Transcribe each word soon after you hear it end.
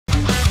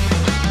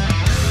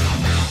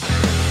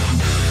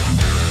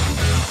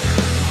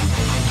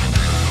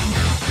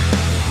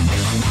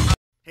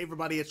Hey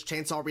everybody, it's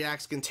Chainsaw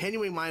Reacts,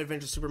 continuing my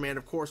adventure Superman,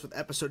 of course, with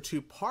episode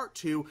 2, part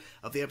 2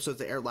 of the episodes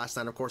that aired last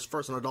night, of course,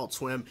 first on Adult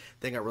Swim,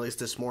 then got released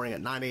this morning at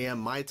 9 a.m.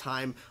 my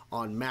time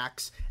on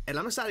Max, and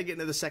I'm excited to get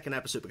into the second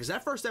episode, because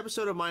that first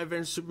episode of My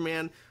Adventure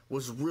Superman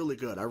was really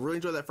good. I really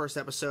enjoyed that first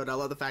episode. I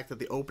love the fact that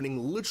the opening,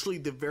 literally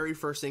the very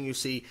first thing you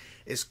see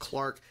is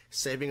Clark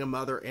saving a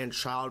mother and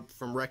child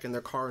from wrecking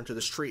their car into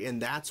the street,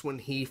 and that's when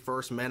he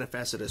first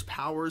manifested his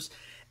powers.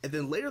 And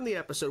then later in the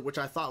episode, which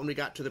I thought when we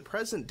got to the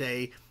present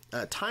day,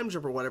 time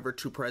jump or whatever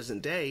to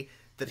present day,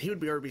 that he would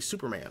be able to be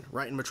Superman,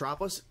 right, in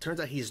Metropolis. Turns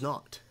out he's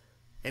not.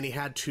 And he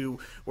had to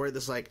wear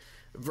this, like,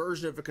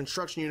 version of a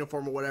construction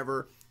uniform or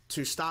whatever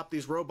to stop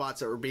these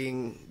robots that were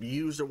being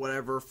used or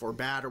whatever for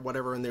bad or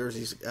whatever. And there's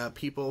these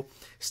people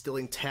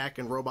stealing tech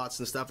and robots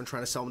and stuff and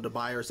trying to sell them to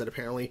buyers that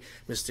apparently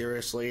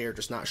mysteriously are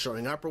just not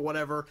showing up or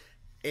whatever.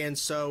 And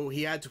so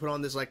he had to put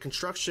on this, like,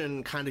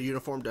 construction kind of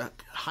uniform to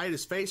hide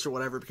his face or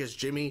whatever, because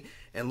Jimmy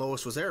and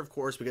Lois was there, of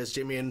course, because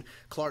Jimmy and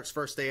Clark's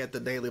first day at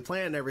the Daily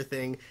Plan and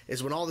everything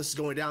is when all this is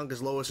going down,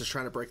 because Lois is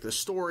trying to break the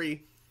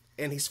story,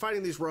 and he's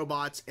fighting these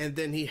robots, and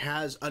then he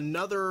has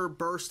another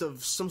burst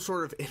of some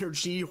sort of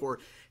energy, or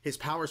his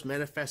powers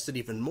manifested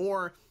even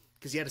more,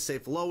 because he had to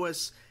save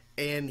Lois,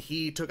 and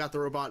he took out the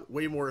robot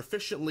way more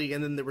efficiently.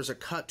 And then there was a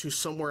cut to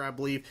somewhere, I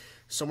believe,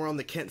 somewhere on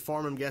the Kent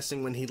farm, I'm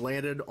guessing, when he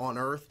landed on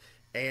Earth,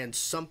 and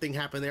something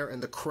happened there,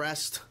 and the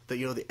crest, the,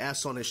 you know, the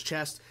S on his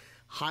chest,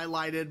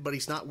 highlighted, but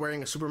he's not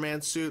wearing a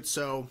Superman suit,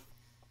 so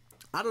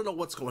I don't know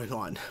what's going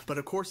on. But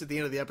of course, at the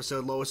end of the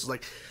episode, Lois is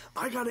like,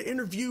 I gotta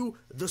interview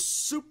the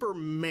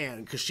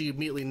Superman, because she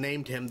immediately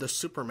named him the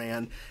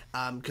Superman,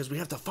 because we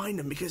have to find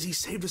him, because he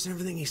saved us and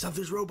everything, he stopped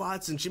these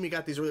robots, and Jimmy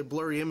got these really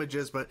blurry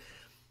images, but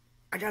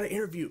I gotta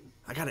interview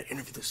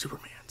the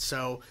Superman.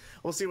 So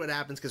we'll see what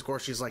happens, because of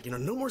course she's like, you know,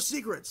 no more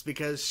secrets,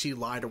 because she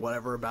lied or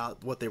whatever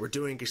about what they were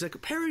doing, because she's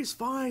like, Perry's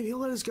fine, he'll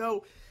let us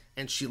go.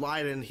 And she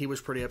lied, and he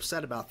was pretty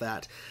upset about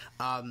that.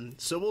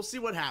 So we'll see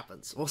what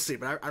happens. We'll see.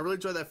 But I really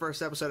enjoyed that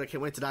first episode. I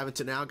can't wait to dive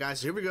into it now,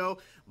 guys. So here we go.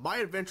 My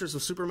Adventures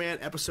with Superman,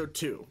 episode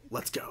 2.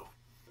 Let's go.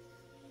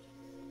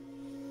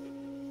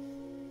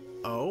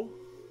 Oh?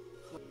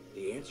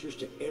 The answers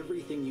to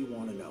everything you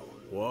want to know.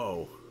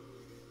 Whoa.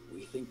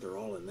 We think they're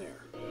all in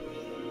there.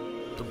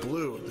 The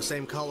blue, the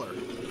same color.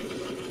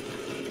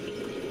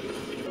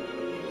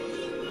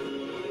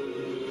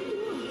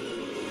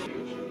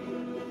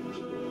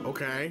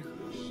 Okay.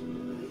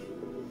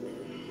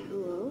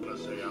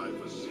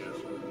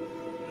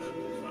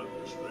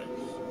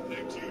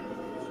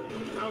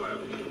 Hello?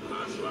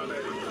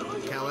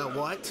 Kal-El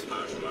what?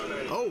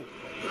 Oh!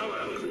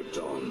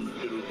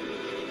 Krypton.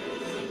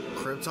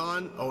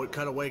 Krypton? Oh, it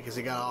cut away because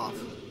he got off.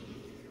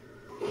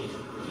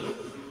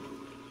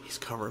 He's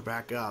covered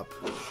back up.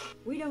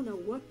 We don't know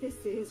what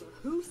this is or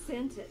who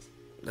sent it.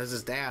 That's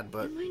his dad,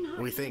 but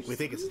we think it's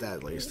his dad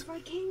at least. If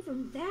I came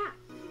from that,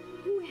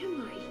 who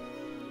am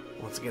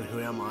I? Once again, who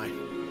am I?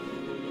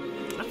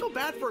 I feel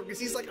bad for him because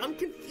he's like, I'm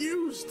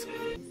confused.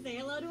 Say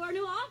hello to our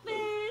new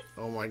office.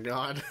 Oh my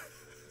god.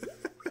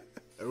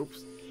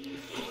 Oops.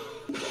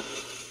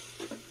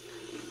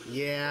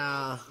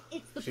 Yeah.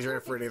 It's the she's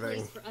ready for anything.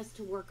 place for us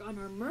to work on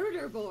our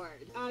murder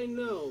board. I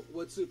know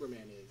what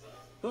Superman is.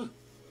 Huh?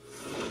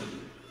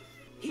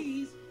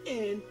 He's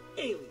an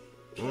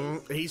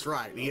alien. He's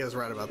right. He is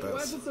right about this.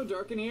 Why is it so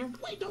dark in here?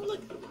 Wait, don't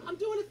look. I'm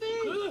doing a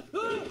thing.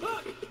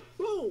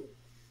 Boom.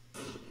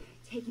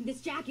 Taking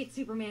this jacket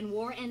Superman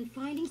wore and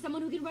finding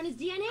someone who can run his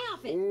DNA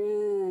off it.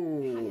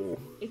 Ooh.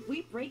 If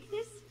we break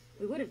this,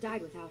 we would have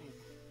died without him.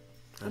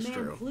 That's a man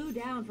true. flew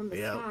down from the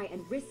sky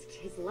and risked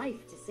his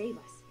life to save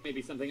us.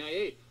 Maybe something I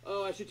ate.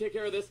 Oh, I should take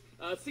care of this.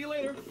 See you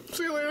later.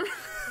 See you later.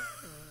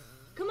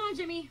 Come on,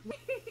 Jimmy.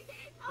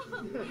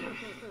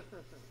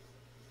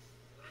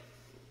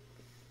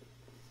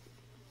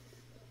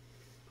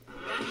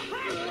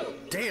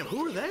 Damn,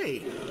 who are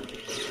they?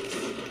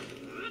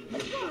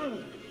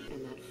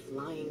 And that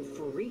flying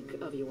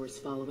freak of yours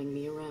following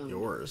me around.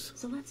 Yours.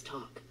 So let's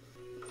talk.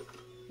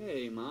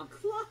 Hey, Ma.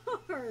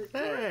 Clark!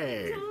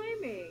 Hey!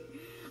 Timing!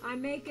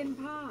 I'm making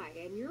pie,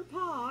 and your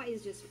pa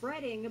is just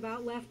fretting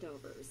about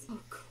leftovers. Oh,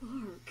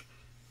 Clark.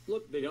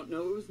 Look, they don't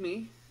know it was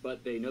me,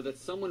 but they know that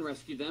someone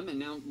rescued them, and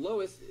now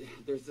Lois,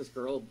 there's this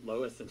girl,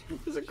 Lois, and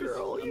There's a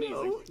girl, you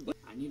amazing. Know.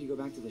 I need to go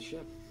back to the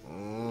ship.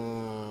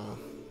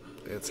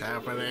 It's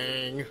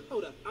happening.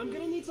 Hold up, I'm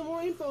gonna need some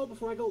more info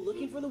before I go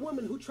looking for the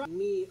woman who tried.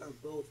 Me are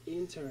both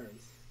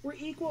interns. We're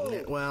equal.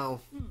 Yeah,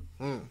 well,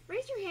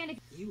 Raise your hand if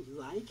you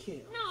like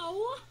him.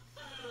 No!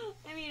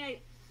 I mean,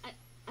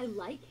 I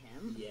like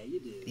him. Yeah, you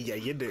do. Yeah,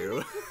 you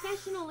do.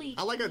 Professionally.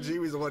 I like how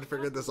Jimmy's the one who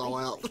figured this all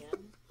out.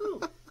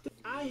 Oh,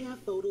 I have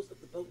photos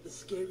of the boat the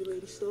scary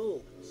lady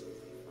stole. So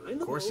find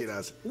the Of course boat. he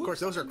does. Of course,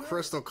 those are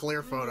crystal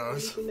clear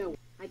photos.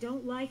 I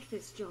don't like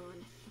this,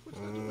 John. What's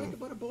not to like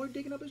about a boy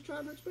digging up his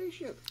childhood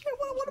spaceship? Hey,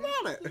 what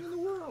about In it? the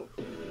world.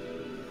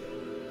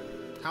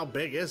 How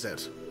big is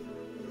it?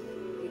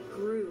 It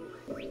grew.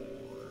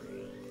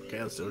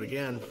 Okay, let's do it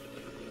again.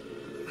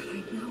 I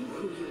know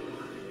who you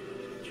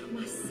are. You're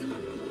my son.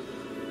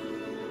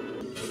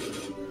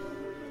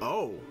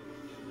 Oh.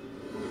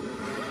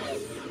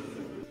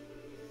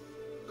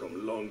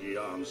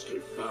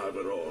 Angiamski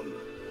Faveron.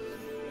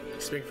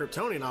 Speaking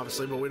Kryptonian,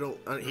 obviously, but we don't.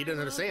 He didn't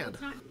understand.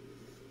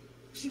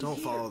 Don't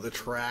follow the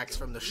tracks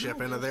from the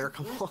ship into there.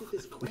 Come on.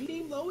 This great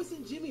team, Lois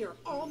and Jimmy are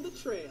on the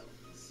trail.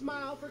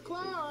 Smile for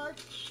Clark.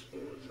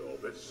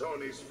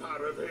 Betsonis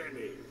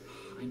Faraveni.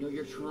 I know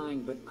you're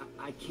trying, but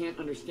I can't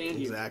understand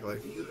you. Exactly.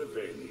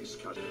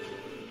 Viravenis cut.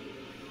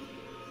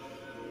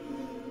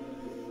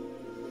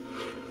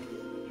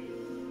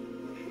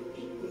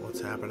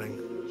 What's happening?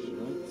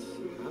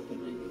 What's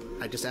happening?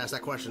 I just asked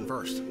that question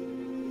first.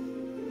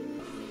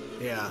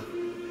 Yeah.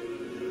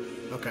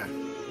 Okay.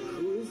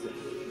 Who is it?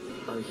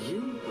 Are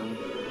you?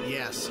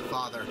 Yes,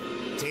 Father.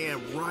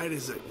 Damn right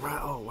is it? Right.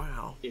 Oh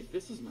wow. If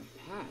this is my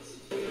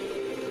past.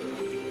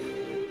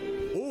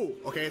 Ooh.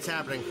 Okay, it's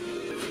happening.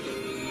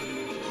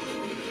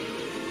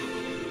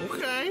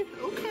 Okay.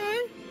 Okay.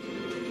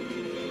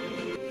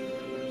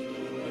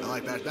 I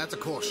like that. That's a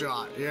cool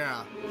shot.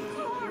 Yeah.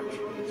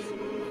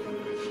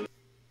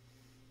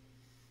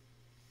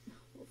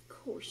 Of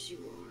course you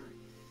are.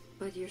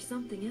 But you're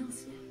something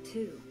else now,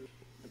 too.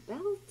 A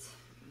belt?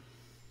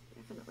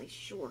 Definitely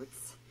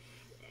shorts.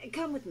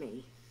 Come with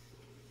me.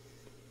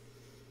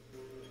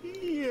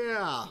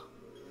 Yeah.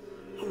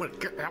 I'm gonna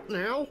get out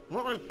now.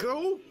 Wanna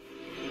go?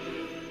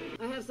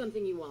 I have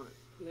something you want.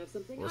 You have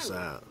something What's I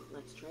that? want.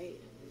 Let's trade.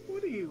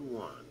 What do you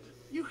want?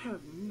 You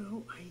have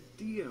no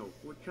idea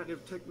what kind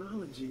of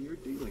technology you're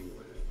dealing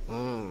with.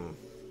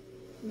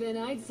 Then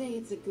I'd say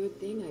it's a good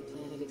thing I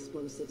planted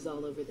explosives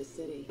all over the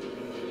city.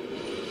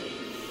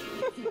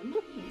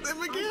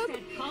 Them again?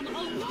 Come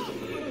along!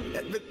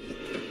 But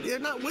they're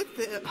not with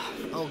the.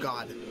 Oh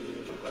God.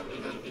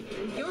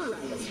 And you're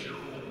right.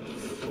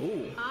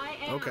 Ooh. I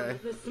am Okay.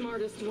 the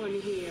smartest one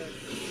here.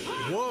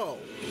 Whoa.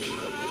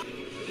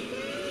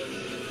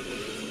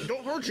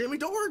 Don't hurt Jimmy.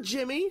 Don't hurt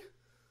Jimmy.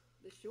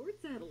 The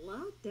shorts add a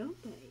lot,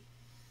 don't they?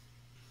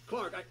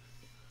 Clark,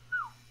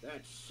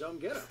 that's some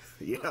getup.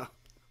 Yeah.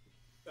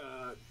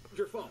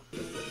 Your phone.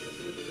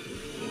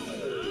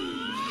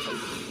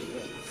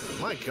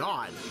 My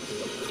God.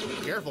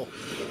 Careful.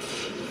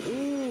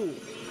 Ooh.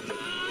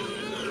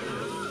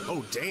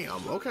 Oh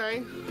damn.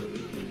 Okay.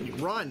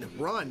 Run.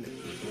 Run.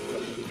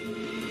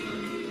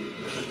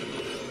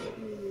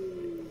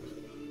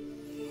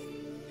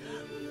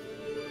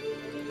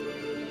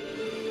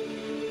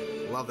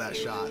 Love that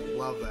shot.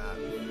 Love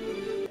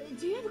that.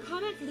 Do you have a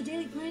comment for the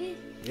Daily Planet?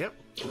 Yep.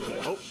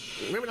 Oh,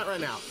 maybe not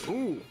right now.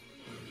 Ooh.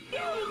 You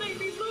will make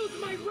me lose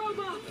my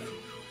robot!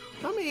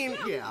 I mean,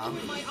 yeah.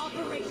 My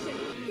operation!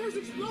 There's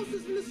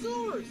explosives in the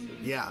sewers.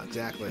 Yeah,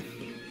 exactly.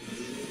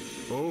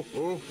 Oh,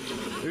 oh.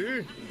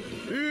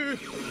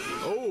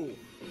 Oh.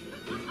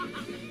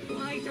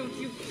 Why don't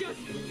you just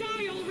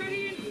die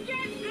already and get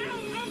out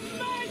of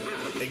my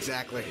house?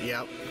 Exactly,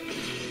 yep.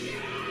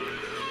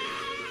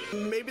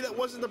 Maybe that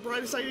wasn't the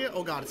brightest idea.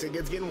 Oh God, it's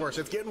getting worse.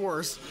 It's getting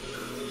worse.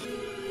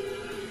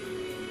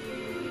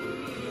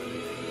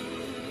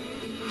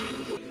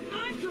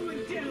 I'm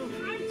going down!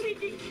 I'm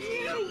taking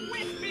you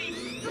with me!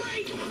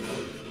 Straight!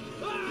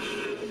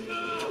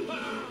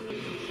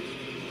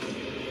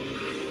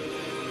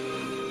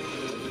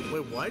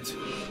 Wait, what?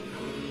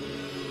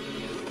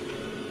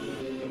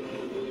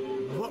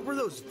 What were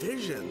those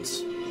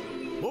visions?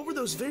 What were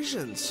those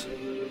visions?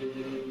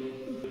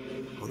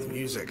 Oh, the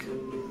music.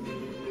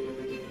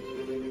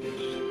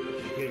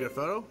 Get a good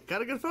photo?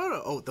 Got a good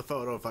photo. Oh, the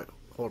photo if I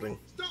holding.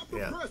 Stop the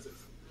Yeah. presses!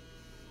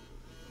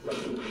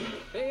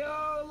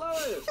 Heyo,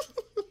 Lois!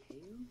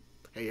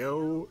 Hey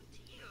yo.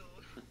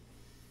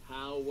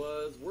 How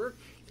was work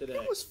today?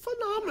 It was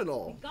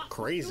phenomenal. Got the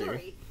Crazy.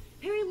 story.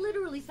 Perry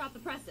literally stopped the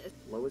presses.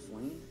 Lois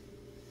Lane?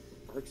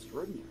 Are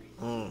extraordinary.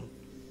 Oh.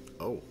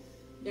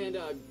 And,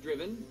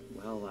 driven?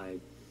 Well, I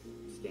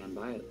stand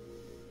by it.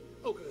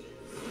 Oh, good.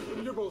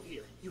 You're both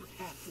here. You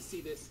have to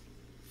see this.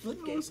 Flip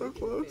Oh, gave so me an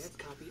close. advance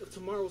copy of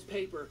tomorrow's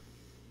paper.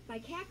 By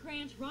Cat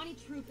Cranch, Ronnie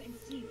Troop, and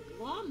Steve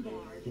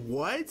Lombard.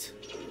 What?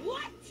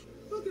 What?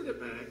 Look at it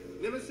back.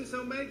 Nemesis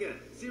Omega,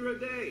 Zero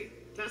Day,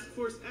 Task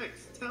Force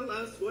X. Tell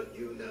us what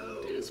you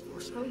know.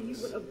 Tell you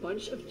what a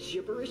bunch of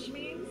gibberish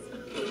means?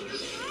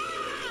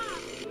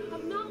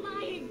 I'm not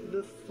lying.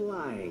 The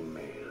Flying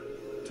Man.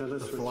 Tell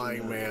us The what Flying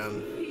you know.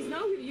 Man. He's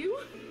not with you?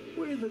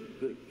 We're the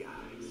good guys.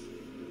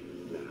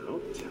 Now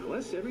tell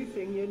us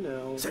everything you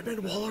know. Is that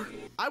Ben Waller?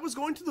 I was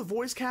going to the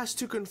voice cast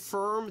to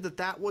confirm that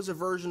that was a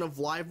version of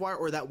Livewire,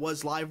 or that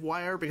was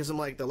Livewire, because I'm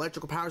like, the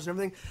electrical powers and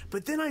everything.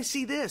 But then I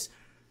see this.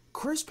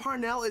 Chris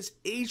Parnell is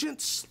Agent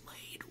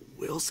Slade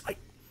Wilson.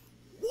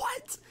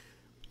 What?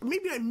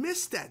 Maybe I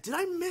missed that. Did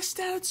I miss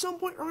that at some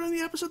point earlier in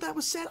the episode that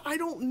was said? I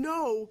don't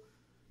know.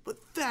 But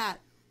that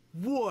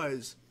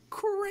was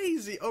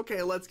crazy.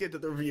 Okay, let's get to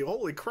the review.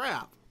 Holy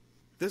crap.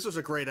 This was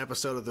a great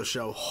episode of the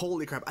show.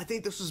 Holy crap. I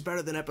think this was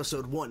better than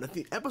episode 1. I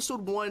think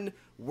episode 1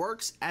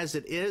 works as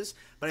it is,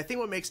 but I think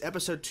what makes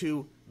episode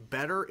 2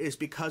 better is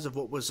because of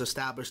what was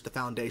established, the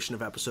foundation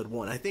of episode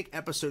 1. I think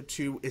episode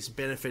 2 is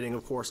benefiting,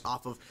 of course,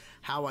 off of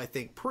how I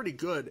think pretty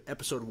good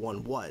episode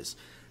 1 was,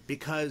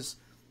 because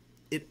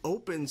it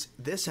opens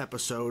this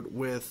episode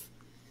with,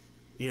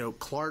 you know,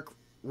 Clark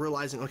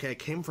realizing, okay, I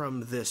came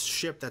from this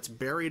ship that's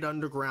buried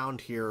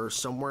underground here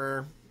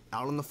somewhere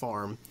out on the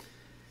farm,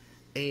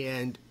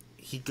 and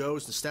he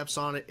goes and steps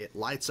on it. It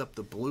lights up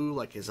the blue,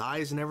 like his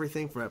eyes and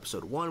everything, from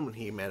episode 1 when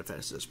he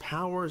manifested his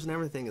powers and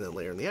everything, and then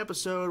later in the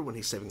episode when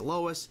he's saving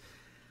Lois,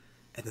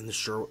 and then the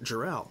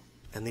Jor-El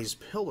and these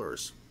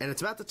pillars, and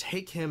it's about to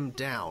take him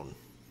down,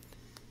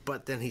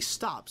 but then he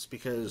stops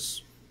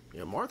because, you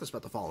know, Martha's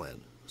about to fall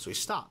in, so he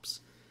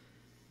stops.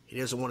 He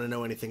doesn't want to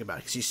know anything about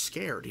it because he's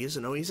scared. He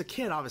doesn't know. He's a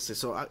kid, obviously,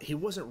 so he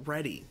wasn't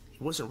ready.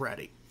 He wasn't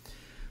ready.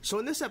 So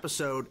in this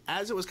episode,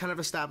 as it was kind of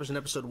established in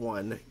episode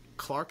 1,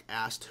 Clark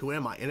asked, "Who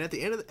am I?" And at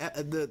the end of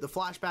the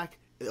flashback,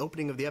 the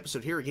opening of the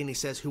episode here again, he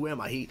says, "Who am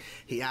I?"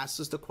 He asks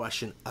us the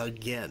question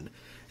again.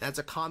 That's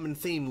a common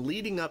theme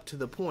leading up to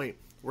the point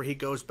where he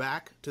goes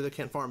back to the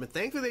Kent farm. And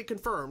thankfully they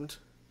confirmed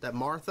that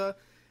Martha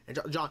and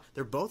John,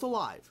 they're both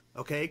alive,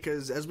 okay?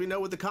 Because as we know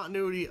with the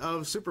continuity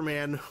of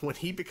Superman, when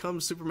he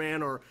becomes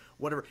Superman or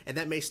whatever, and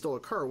that may still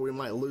occur, we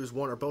might lose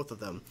one or both of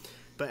them.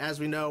 But as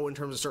we know, in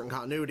terms of certain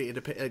continuity,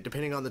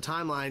 depending on the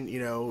timeline, you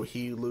know,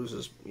 he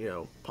loses, you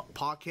know,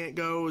 Pa Kent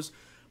goes,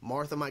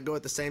 Martha might go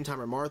at the same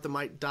time, or Martha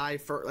might die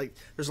for, like,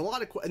 there's a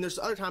lot of, and there's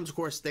other times, of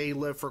course, they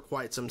live for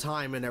quite some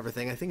time and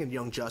everything. I think in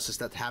Young Justice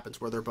that happens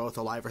where they're both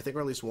alive. I think,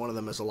 or at least one of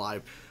them is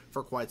alive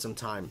for quite some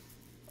time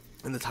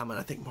in the timeline.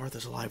 I think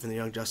Martha's alive in the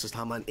Young Justice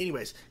timeline.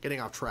 Anyways,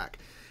 getting off track.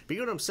 But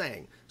you know what I'm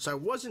saying? So I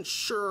wasn't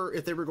sure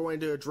if they were going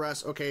to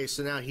address, okay,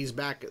 so now he's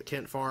back at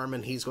Kent Farm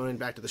and he's going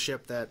back to the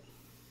ship, that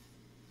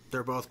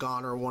they're both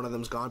gone or one of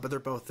them's gone, but they're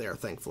both there,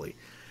 thankfully.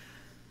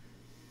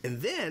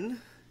 And then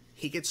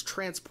he gets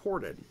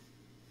transported.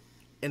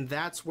 And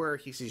that's where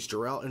he sees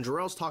Jor-El, and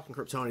Jor-El's talking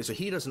Kryptonian, so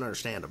he doesn't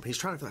understand him. He's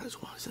trying to figure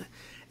out, what is it?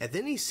 And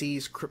then he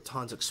sees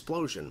Krypton's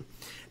explosion.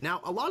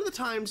 Now, a lot of the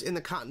times in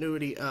the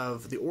continuity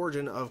of the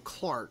origin of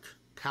Clark,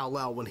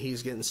 Kal-El, when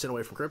he's getting sent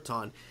away from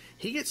Krypton,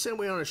 he gets sent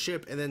away on a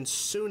ship, and then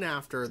soon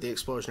after the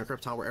explosion of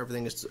Krypton, where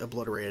everything is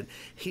obliterated,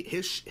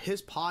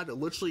 his pod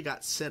literally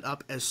got sent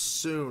up as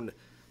soon,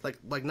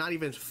 like not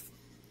even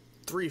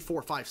 3,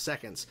 4, 5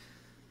 seconds.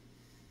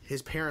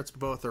 His parents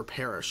both are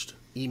perished,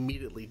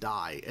 immediately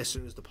die as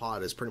soon as the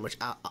pod is pretty much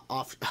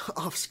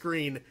off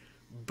screen.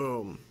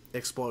 Boom,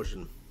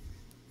 explosion.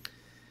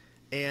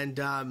 And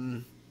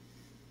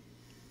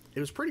it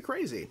was pretty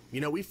crazy.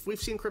 You know, we've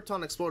seen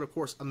Krypton explode, of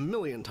course, a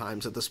million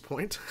times at this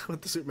point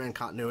with the Superman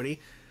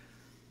continuity,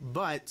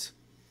 but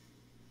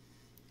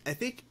I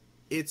think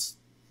it's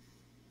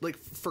like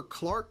for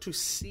Clark to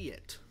see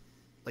it,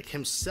 like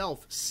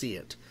himself see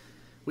it.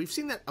 We've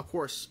seen that, of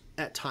course,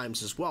 at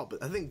times as well,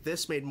 but I think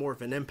this made more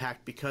of an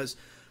impact because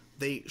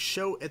they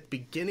show at the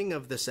beginning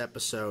of this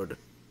episode,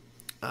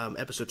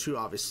 episode 2,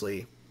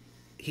 obviously,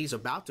 he's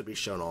about to be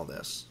shown all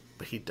this,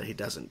 but he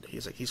doesn't.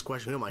 He's like, he's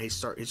questioning him.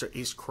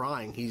 He's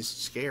crying. He's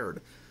scared.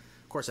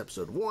 Of course,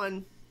 episode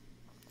 1,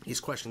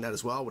 he's questioning that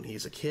as well when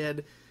he's a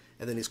kid,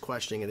 and then he's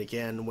questioning it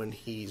again when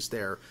he's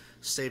there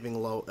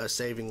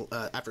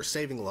after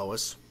saving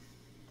Lois,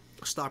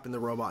 stopping the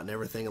robot and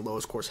everything, and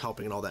Lois, of course,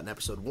 helping and all that. In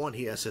episode 1,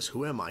 he asks,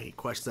 "Who am I?" He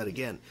questions that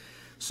again.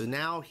 So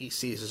now he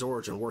sees his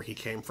origin, where he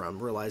came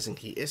from, realizing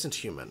he isn't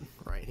human,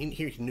 right?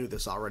 He knew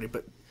this already,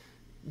 but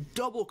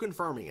double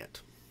confirming it.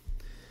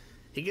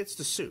 He gets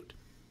the suit.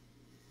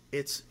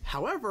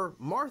 However,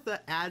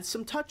 Martha adds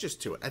some touches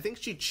to it. I think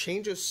she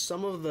changes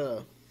some of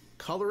the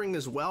coloring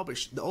as well, but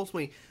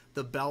ultimately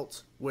the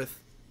belt with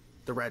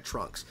the red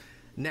trunks.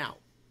 Now,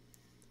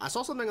 I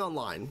saw something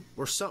online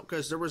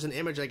because there was an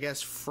image, I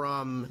guess,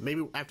 from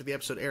maybe after the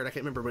episode aired. I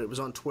can't remember, but it was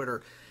on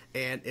Twitter,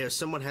 and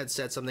someone had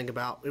said something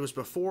about, it was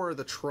before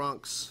the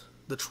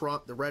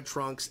red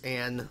trunks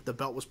and the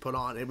belt was put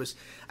on.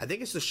 I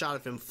think it's the shot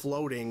of him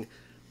floating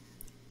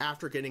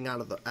after getting out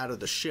of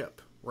the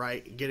ship,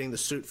 right, getting the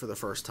suit for the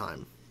first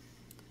time.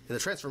 And the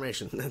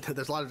transformation.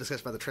 There's a lot of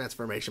discussion about the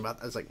transformation. I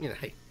was like, you know,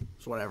 hey,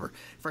 it's whatever.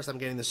 First time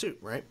getting the suit,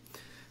 right?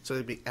 So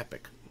it'd be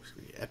epic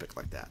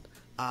like that.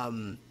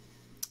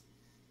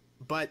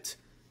 But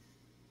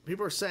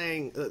people are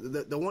saying,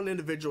 the one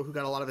individual who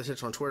got a lot of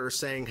attention on Twitter is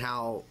saying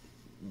how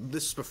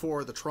this is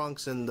before the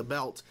trunks and the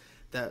belt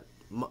that,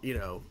 you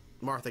know,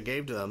 Martha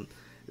gave to him,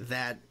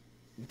 that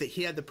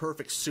he had the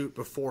perfect suit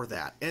before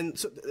that. And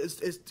so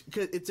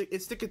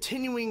it's the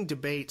continuing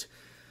debate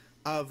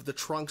of the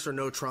trunks or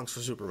no trunks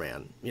for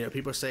Superman. You know,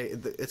 people say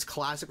it's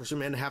classic for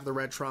Superman to have the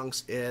red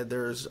trunks.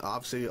 There's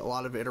obviously a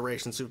lot of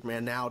iterations of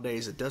Superman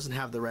nowadays that doesn't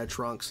have the red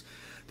trunks.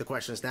 The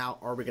question is now,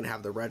 are we going to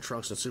have the red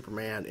trunks in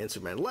Superman and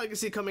Superman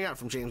Legacy coming out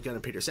from James Gunn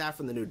and Peter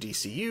Safran, the new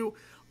DCU,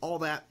 all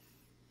that?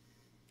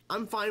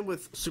 I'm fine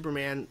with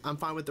Superman. I'm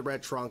fine with the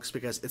red trunks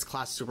because it's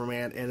classic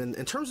Superman. And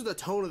in terms of the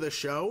tone of the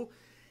show,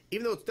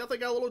 even though it's definitely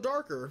got a little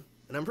darker,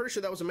 and I'm pretty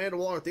sure that was Amanda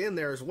Waller at the end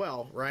there as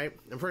well, right?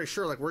 I'm pretty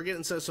sure, like, we're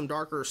getting some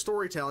darker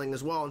storytelling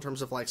as well in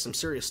terms of, like, some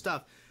serious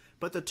stuff.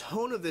 But the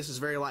tone of this is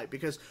very light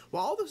because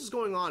while all this is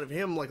going on of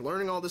him, like,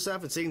 learning all this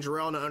stuff and seeing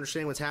Jor-El and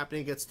understanding what's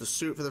happening, gets the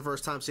suit for the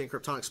first time, seeing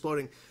Krypton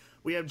exploding,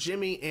 we have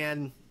Jimmy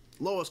and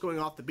Lois going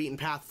off the beaten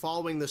path,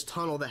 following this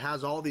tunnel that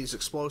has all these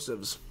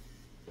explosives.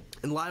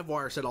 And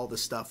Livewire set all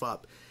this stuff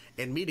up.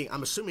 and meeting.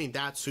 I'm assuming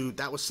that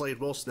was Slade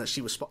Wilson that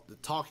she was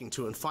talking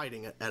to and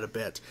fighting at a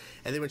bit.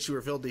 And then when she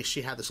revealed that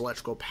she had this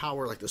electrical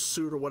power, like the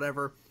suit or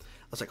whatever,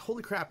 I was like,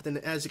 holy crap. And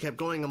then as it kept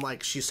going, I'm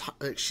like, she's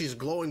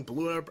glowing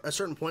blue at a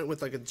certain point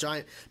with like a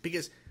giant,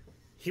 because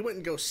he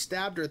went and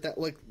stabbed her at that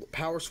like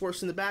power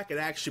source in the back. It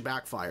actually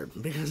backfired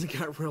because it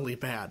got really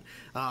bad.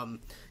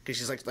 Because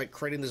she's like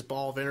creating this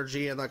ball of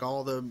energy, and like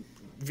all the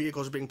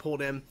vehicles are being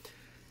pulled in.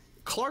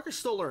 Clark is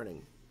still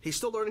learning. He's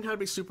still learning how to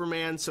be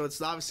Superman, so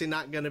it's obviously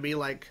not going to be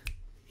like,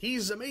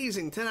 he's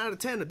amazing, 10 out of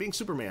 10 at being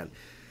Superman.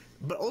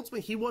 But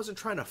ultimately, he wasn't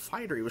trying to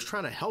fight her. He was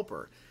trying to help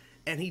her.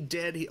 And he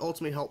did. He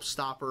ultimately helped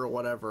stop her or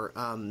whatever.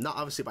 Not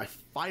obviously by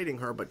fighting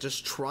her, but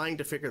just trying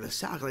to figure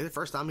this out. Like the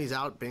first time he's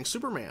out being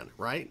Superman,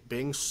 right?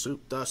 Being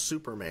the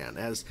Superman,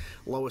 as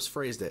Lois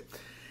phrased it,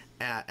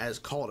 as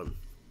called him.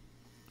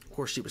 Of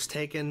course, she was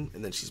taken,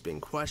 and then she's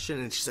being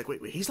questioned, and she's like,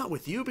 wait, he's not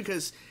with you?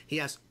 Because he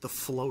has the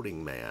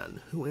floating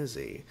man. Who is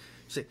he?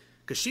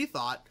 Because she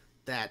thought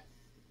that,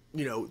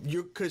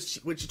 because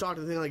when she talked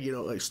to the thing, like,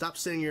 like, stop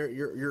sending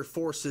your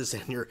forces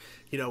and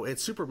and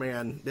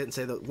Superman didn't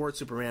say the word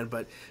Superman,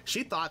 but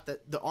she thought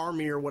that the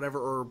army or whatever,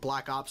 or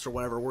Black Ops or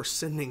whatever, were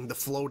sending the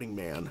floating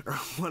man or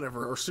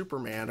whatever, or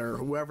Superman or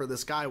whoever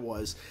this guy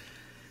was.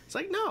 It's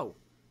like, no,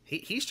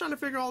 he's trying to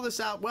figure all this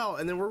out well.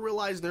 And then we're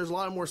realizing there's a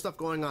lot of more stuff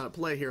going on at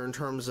play here in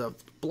terms of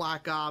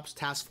Black Ops,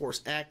 Task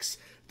Force X,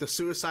 the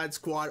Suicide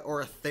Squad,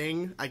 or a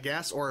thing, I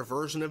guess, or a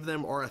version of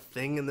them, or a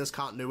thing in this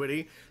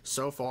continuity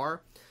so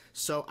far.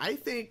 So I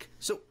think,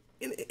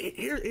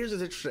 here's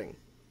what's interesting.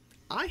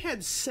 I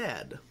had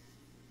said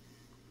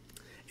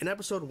in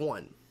episode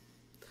 1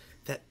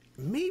 that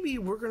maybe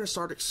we're going to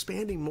start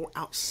expanding more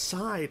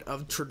outside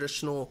of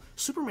traditional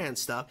Superman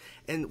stuff,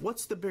 and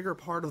what's the bigger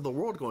part of the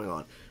world going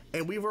on.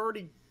 And we've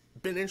already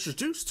been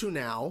introduced to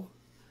now,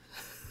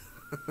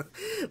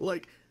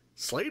 like,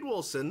 Slade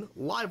Wilson,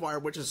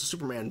 Livewire, which is a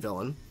Superman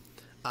villain.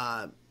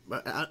 I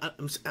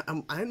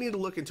need to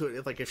look into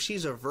it. If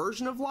she's a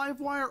version of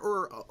Livewire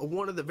or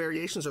one of the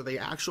variations, or the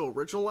actual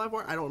original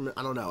Livewire. I don't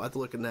know. I have to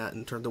look in that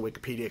and turn to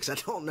Wikipedia, because I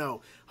don't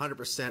know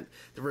 100%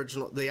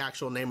 the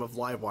actual name of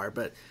Livewire.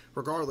 But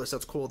regardless,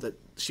 that's cool that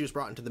she was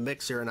brought into the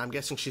mix here, and I'm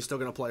guessing she's still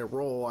going to play a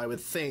role, I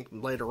would think,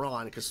 later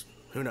on, because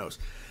who knows.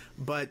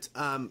 But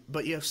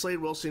you have Slade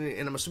Wilson,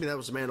 and I'm assuming that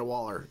was Amanda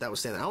Waller that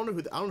was standing. I don't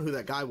know who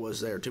that guy was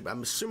there too, but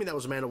I'm assuming that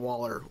was Amanda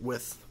Waller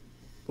with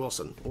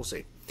Wilson. We'll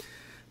see.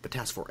 But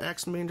Task Force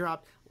X being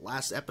dropped.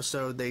 Last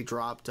episode, they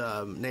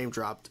name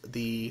dropped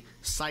the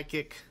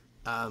psychic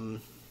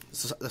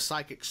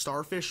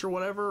starfish or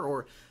whatever,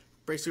 or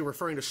basically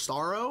referring to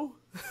Starro.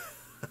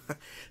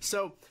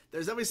 So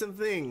there's definitely some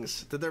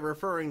things that they're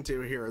referring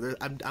to here.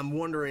 I'm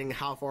wondering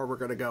how far we're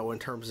going to go in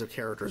terms of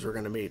characters we're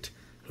going to meet.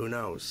 Who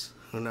knows?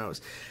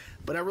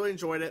 But I really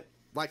enjoyed it.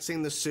 Like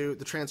seeing the suit,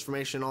 the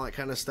transformation, all that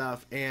kind of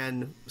stuff,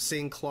 and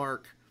seeing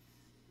Clark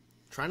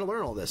trying to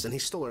learn all this, and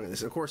he's still learning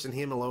this. And of course, and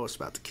him and Lois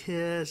about to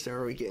kiss,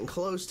 or are we getting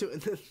close to it?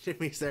 And then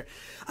Jimmy's there.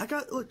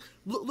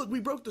 Look, we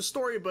broke the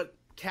story, but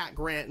Cat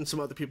Grant and some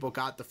other people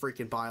got the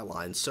freaking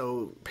byline.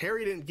 So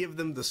Perry didn't give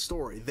them the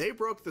story. They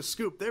broke the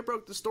scoop. They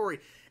broke the story.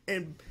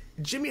 And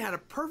Jimmy had a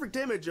perfect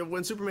image of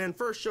when Superman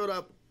first showed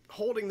up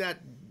holding that,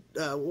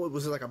 what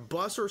was it, like a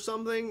bus or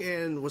something,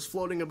 and was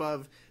floating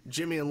above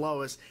Jimmy and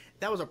Lois.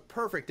 That was a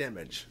perfect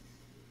image.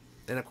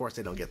 And of course,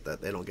 they don't get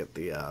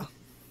the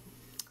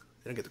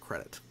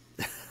credit.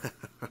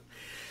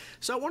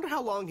 So I wonder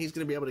how long he's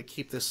going to be able to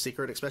keep this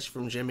secret, especially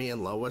from Jimmy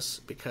and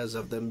Lois, because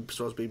of them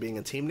supposed to be being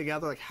a team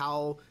together. Like,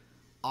 how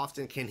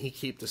often can he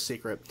keep the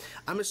secret?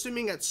 I'm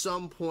assuming at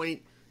some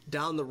point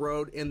down the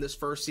road in this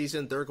first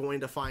season, they're going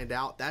to find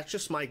out. That's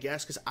just my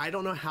guess, because I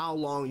don't know how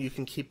long you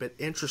can keep it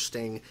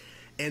interesting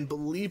and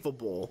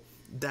believable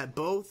that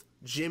both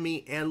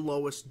Jimmy and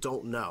Lois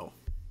don't know.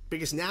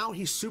 Because now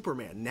he's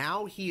Superman.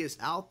 Now he is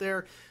out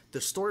there.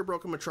 The story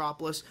broke in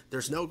Metropolis.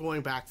 There's no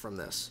going back from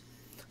this.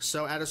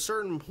 So at a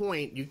certain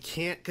point, you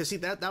can't, because see,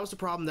 that was the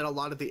problem that a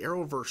lot of the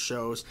Arrowverse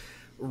shows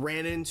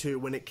ran into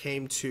when it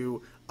came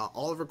to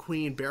Oliver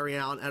Queen, Barry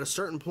Allen. At a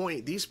certain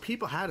point, these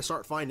people had to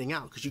start finding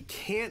out, because you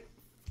can't,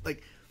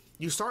 like,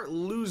 you start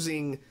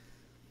losing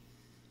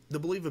the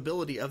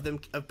believability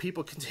of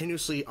people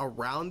continuously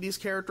around these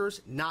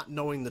characters not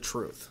knowing the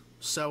truth.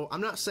 So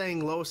I'm not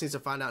saying Lois needs to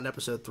find out in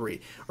episode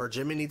 3 or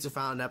Jimmy needs to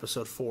find out in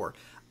episode 4.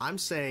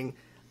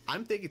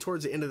 I'm thinking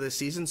towards the end of this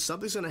season,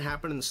 something's going to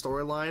happen in the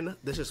storyline.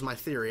 This is my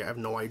theory. I have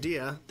no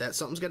idea. That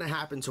something's going to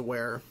happen to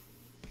where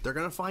they're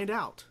going to find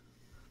out.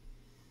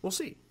 We'll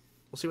see.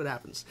 We'll see what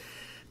happens.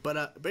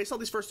 But based on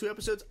these first 2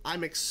 episodes,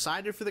 I'm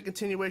excited for the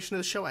continuation of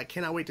the show. I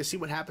cannot wait to see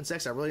what happens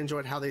next. I really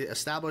enjoyed how they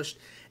established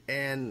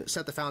and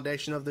set the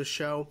foundation of this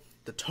show.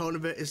 The tone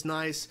of it is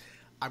nice.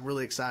 I'm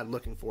really excited,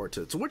 looking forward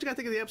to it. So what do you guys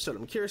think of the episode?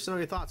 I'm curious to know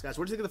your thoughts, guys.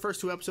 What do you think of the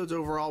first 2 episodes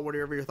overall?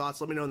 Whatever your thoughts,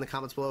 let me know in the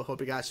comments below.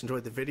 Hope you guys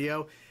enjoyed the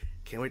video.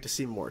 Can't wait to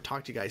see more.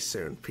 Talk to you guys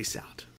soon. Peace out.